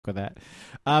with that.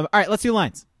 All right, let's do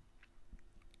lines.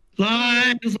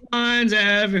 Lines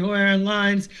everywhere,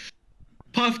 lines.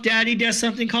 Puff Daddy does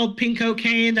something called pink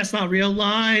cocaine. That's not real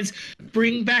lines.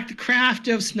 Bring back the craft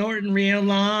of snorting real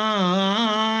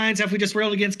lines. If we just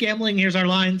railed against gambling, here's our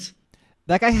lines.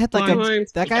 That guy had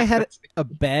had a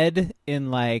bed in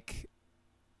like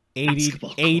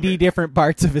 80 different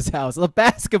parts of his house. A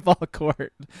basketball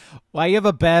court. Why you have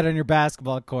a bed on your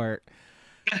basketball court?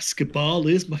 Basketball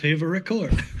is my favorite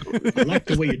court. I like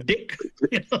the way you dick.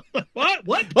 What?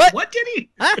 What did he?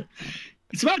 Huh?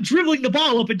 It's about dribbling the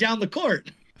ball up and down the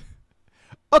court.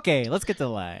 Okay, let's get to the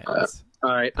lines. All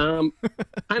right. Kind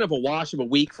of a wash of a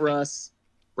week for us.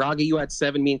 Braga, you had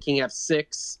 7. Me and King have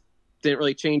 6. Didn't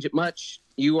really change it much.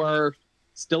 You are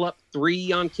still up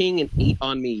 3 on King and 8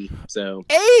 on me. So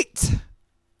 8.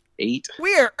 8.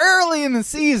 We are early in the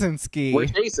season, Ski. We're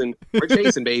chasing,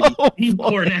 baby. Team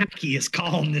Kornacki is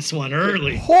calling this one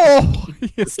early. Oh,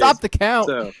 stop the count.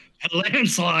 So, A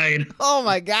landslide. Oh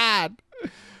my God.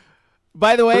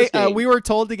 By the way, we were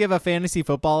told to give a fantasy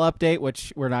football update,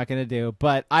 which we're not going to do.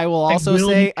 But I will also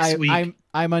say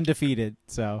I'm undefeated,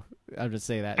 so I'll just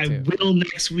say that too. I will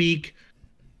next week.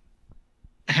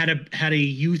 I had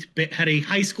a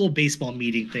high school baseball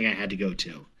meeting thing I had to go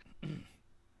to.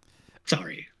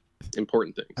 Sorry.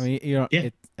 Important things. I mean, you know, yeah.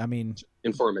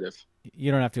 Informative.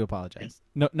 You don't have to apologize.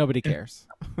 No, nobody cares.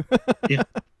 Yeah.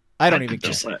 I don't even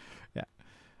care. Yeah,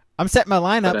 I'm setting my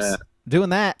lineups, doing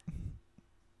that.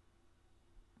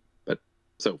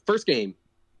 So first game,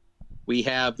 we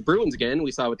have the Bruins again.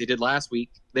 We saw what they did last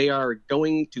week. They are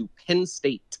going to Penn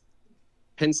State.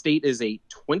 Penn State is a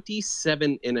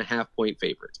 27.5-point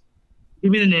favorite.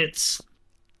 Give me the Nits.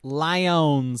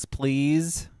 Lions,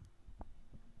 please.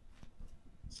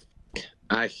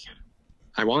 I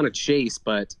want to chase,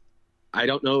 but I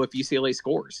don't know if UCLA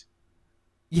scores.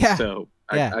 Yeah. So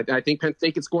yeah. I think Penn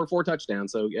State could score 4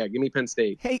 touchdowns. So yeah, give me Penn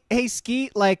State. Hey,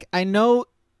 Skeet. Like, I know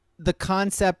the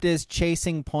concept is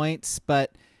chasing points,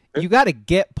 but you got to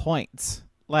get points.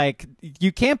 Like,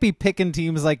 you can't be picking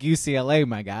teams like UCLA,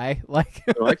 my guy. Like,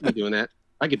 oh, I could be doing that.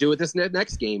 I could do it this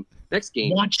next game.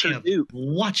 Watch Purdue. him.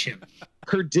 Watch him.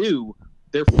 Purdue,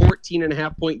 they're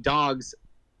 14.5-point dogs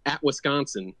at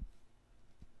Wisconsin.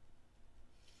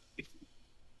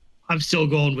 I'm still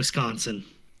going Wisconsin.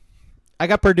 I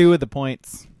got Purdue with the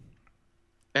points.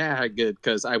 Good,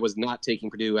 because I was not taking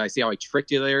Purdue. I see how I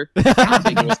tricked you there. I'm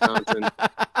taking Wisconsin.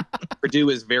 Purdue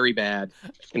is very bad. I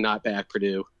cannot back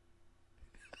Purdue.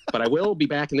 But I will be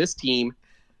backing this team.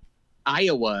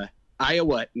 Iowa,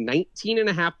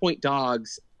 19.5-point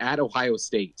dogs at Ohio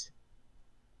State.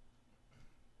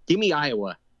 Give me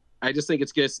Iowa. I just think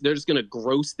they're just going to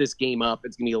gross this game up.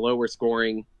 It's going to be a lower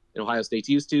scoring than Ohio State's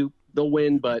used to. They'll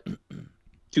win, but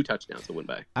 2 touchdowns to win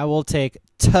by. I will take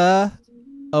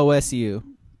OSU.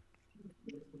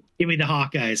 Give me the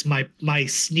Hawkeyes, my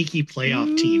sneaky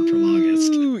playoff team from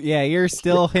August. Yeah, you're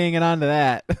still hanging on to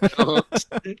that.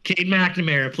 Cade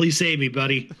McNamara, please save me,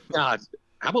 buddy. God,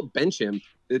 how about bench him?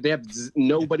 They have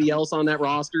nobody else on that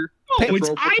roster. Oh,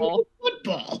 it's Iowa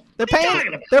football. They're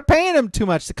paying him too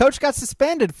much. The coach got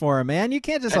suspended for him, man. You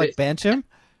can't just bench him.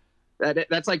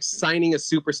 That's like signing a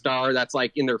superstar that's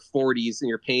like in their 40s and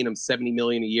you're paying them $70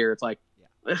 million a year. It's like,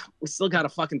 we still got to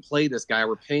fucking play this guy.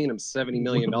 We're paying him $70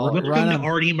 million. Welcome to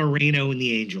Artie Moreno and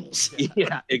the Angels.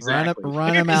 Yeah, exactly.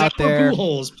 Run him out there.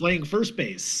 Pujols playing first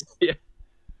base. Yeah.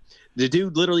 The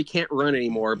dude literally can't run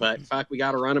anymore, but fuck, we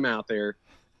got to run him out there.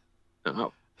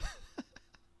 Oh.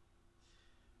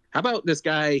 How about this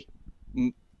guy,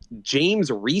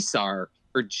 James Reesar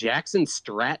or Jackson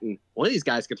Stratton? One of these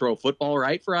guys could throw a football,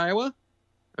 right, for Iowa?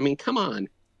 I mean, come on.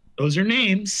 Those are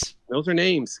names. God.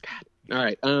 All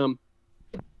right.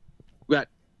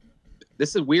 This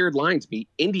is a weird line to me.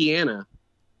 Indiana,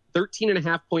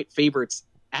 13.5-point favorites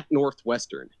at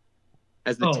Northwestern.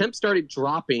 Has the temp started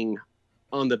dropping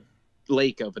on the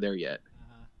lake over there yet?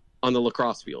 On the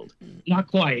lacrosse field? Not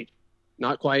quite.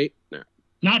 Not quite? No.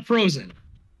 Not frozen.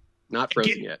 Not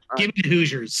frozen yet. Give me the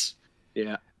Hoosiers.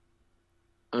 Yeah.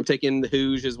 I'm taking the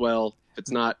Hoosiers as well.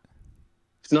 It's not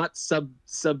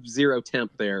sub-zero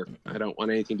temp there. I don't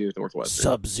want anything to do with Northwestern.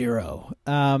 Sub-zero.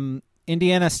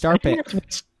 Indiana star pick.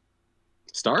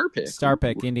 Star pick? Star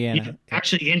pick, Indiana. Yeah,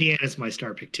 actually, Indiana's my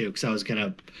star pick, too, because I was going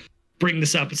to bring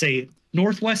this up and say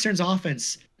Northwestern's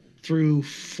offense through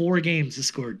 4 games has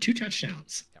scored 2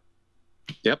 touchdowns.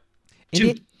 Yep.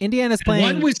 Indiana's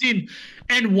playing. One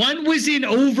was in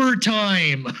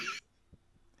overtime.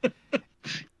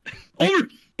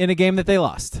 In a game that they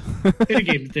lost.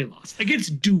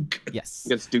 Against Duke. Yes.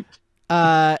 Against Duke.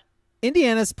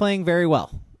 Indiana's playing very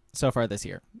well so far this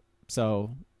year.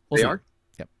 So they are.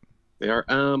 Yep. They are.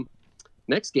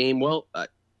 Next game, well,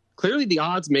 clearly the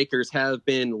odds makers have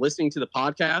been listening to the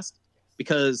podcast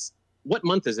because what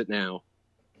month is it now?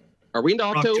 Are we into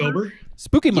October?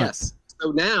 Spooky month. Yes.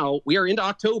 So now we are into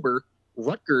October.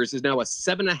 Rutgers is now a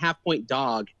 7.5-point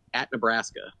dog at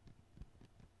Nebraska.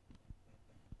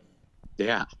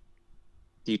 Yeah.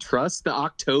 Do you trust the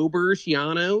October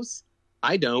Shianos?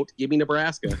 I don't. Give me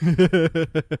Nebraska.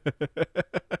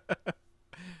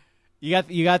 You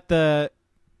got the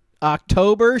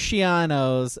October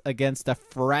Shianos against a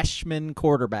freshman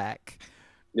quarterback.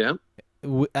 Yeah.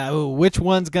 Which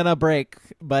one's gonna break,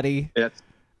 buddy?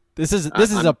 This is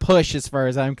a push as far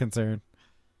as I'm concerned.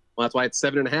 Well, that's why it's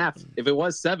 7.5. If it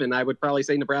was 7, I would probably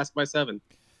say Nebraska by 7.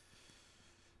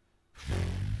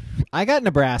 I got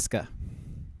Nebraska.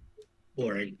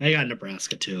 Boring. I got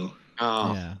Nebraska too.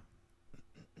 Oh. Yeah.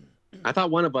 I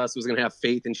thought one of us was going to have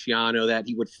faith in Shiano that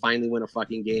he would finally win a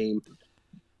fucking game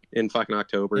in fucking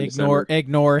October.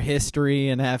 Ignore history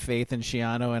and have faith in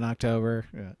Shiano in October.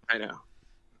 Yeah. I know.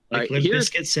 Like Limp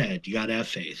Bizkit said, you got to have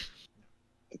faith.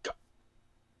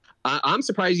 I'm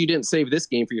surprised you didn't save this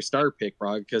game for your star pick,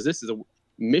 Braga, because this is a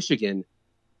Michigan.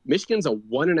 Michigan's a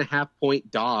 1.5-point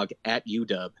dog at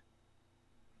UW.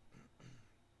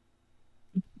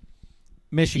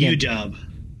 Michigan. UW.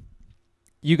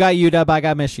 You got UW. I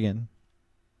got Michigan.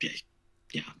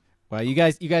 Yeah. Well, you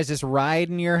guys just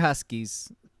riding your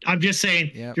Huskies. I'm just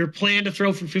saying, your plan to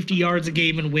throw for 50 yards a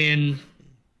game and win,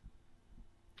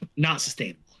 not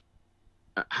sustainable.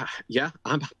 Yeah,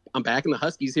 I'm backing the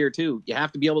Huskies here too. You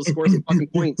have to be able to score some fucking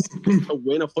points to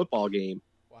win a football game.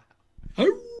 Wow.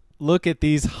 Look at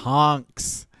these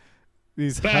honks.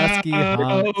 These Husky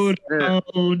honks.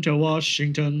 Down to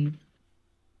Washington.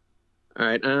 All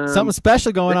right. Something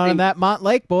special going on in that Mont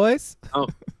Lake, boys. Oh,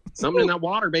 something in that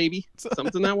water, baby.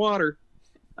 Something in that water.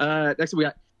 Next we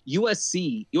got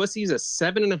USC. USC is a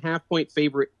 7.5-point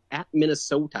favorite at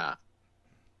Minnesota.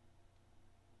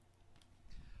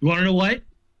 You want to know what?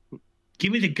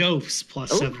 Give me the Gophers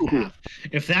plus 7.5.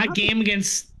 If that game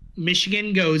against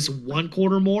Michigan goes one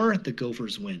quarter more, the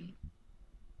Gophers win.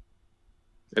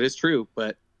 That is true,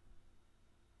 but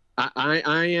I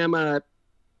am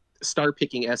star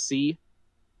picking SC.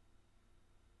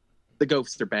 The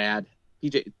Gophers are bad.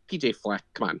 PJ Fleck,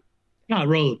 come on. No,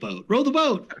 row the boat. Row the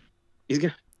boat.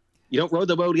 You don't row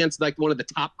the boat against like one of the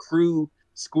top crew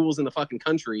schools in the fucking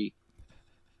country.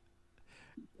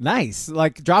 Nice,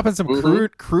 like dropping some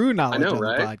crew knowledge on the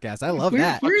podcast. I love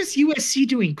that. Where is USC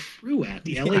doing crew at?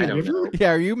 The LA River?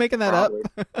 Yeah, are you making that Probably.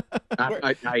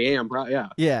 up? I am, bro. Yeah.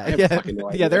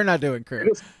 Yeah. They're not doing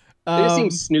crew. They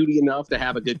seem snooty enough to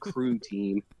have a good crew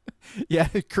team. Yeah,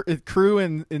 crew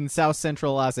in South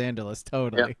Central Los Angeles,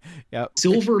 totally. Yep.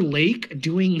 Silver Lake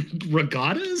doing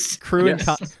regattas. Crew and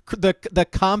the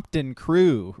Compton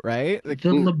crew, right? The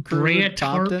La Brea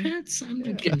Tar Pits. I'm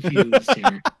confused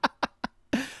here.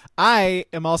 I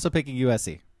am also picking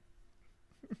USC.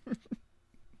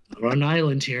 Rhode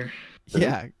Island here.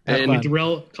 Yeah.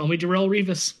 Call me Darrell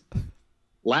Rivas.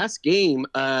 Last game,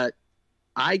 I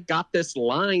got this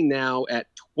line now at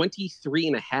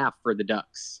 23.5 for the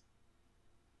Ducks.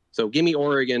 So give me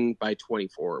Oregon by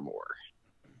 24 or more.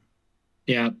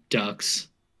 Yeah, Ducks.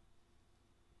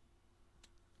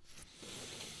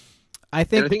 I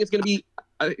think it's going to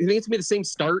be the same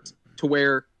start to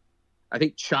where I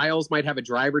think Childs might have a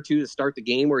drive or two to start the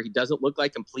game where he doesn't look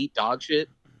like complete dog shit,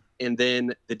 and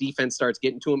then the defense starts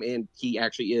getting to him, and he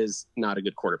actually is not a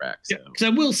good quarterback. So. Yeah, because I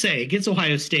will say, against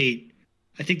Ohio State,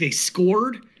 I think they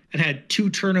scored and had 2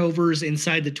 turnovers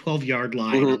inside the 12-yard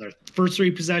line on their first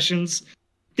 3 possessions.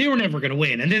 They were never going to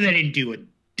win, and then they didn't do a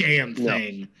damn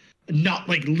thing. Not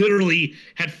like literally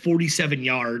had 47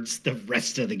 yards the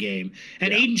rest of the game.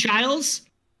 And Aiden Childs,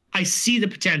 I see the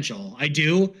potential. I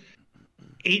do.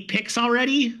 8 picks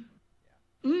already.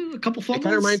 A couple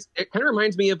fumbles. It kind of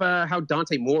reminds me of how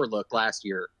Dante Moore looked last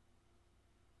year.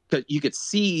 Because you could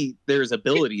see there's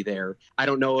ability there. I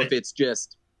don't know if it's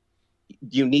just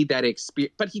you need that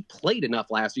experience, but he played enough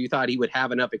last year. You thought he would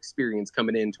have enough experience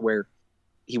coming in to where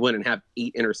he wouldn't have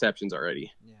 8 interceptions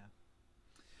already. Yeah.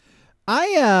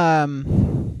 I'm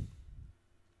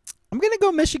gonna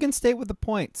go Michigan State with the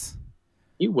points.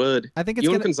 You would. I think it's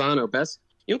Canzano best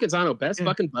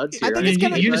fucking buds here. I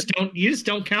think you just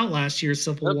don't count last year's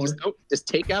Civil War. Just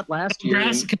take out last year.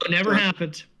 Nebraska never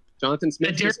happened. Jonathan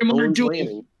Smith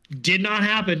did not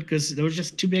happen because there was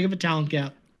just too big of a talent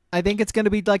gap. I think it's going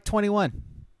to be like 21.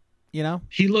 You know,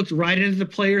 he looked right into the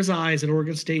players' eyes at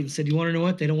Oregon State and said, "You want to know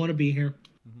what? They don't want to be here."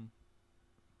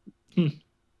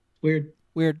 Weird.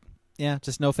 Yeah,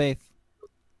 just no faith.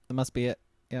 That must be it.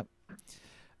 Yep.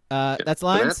 That's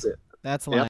lines. That's it. That's lines.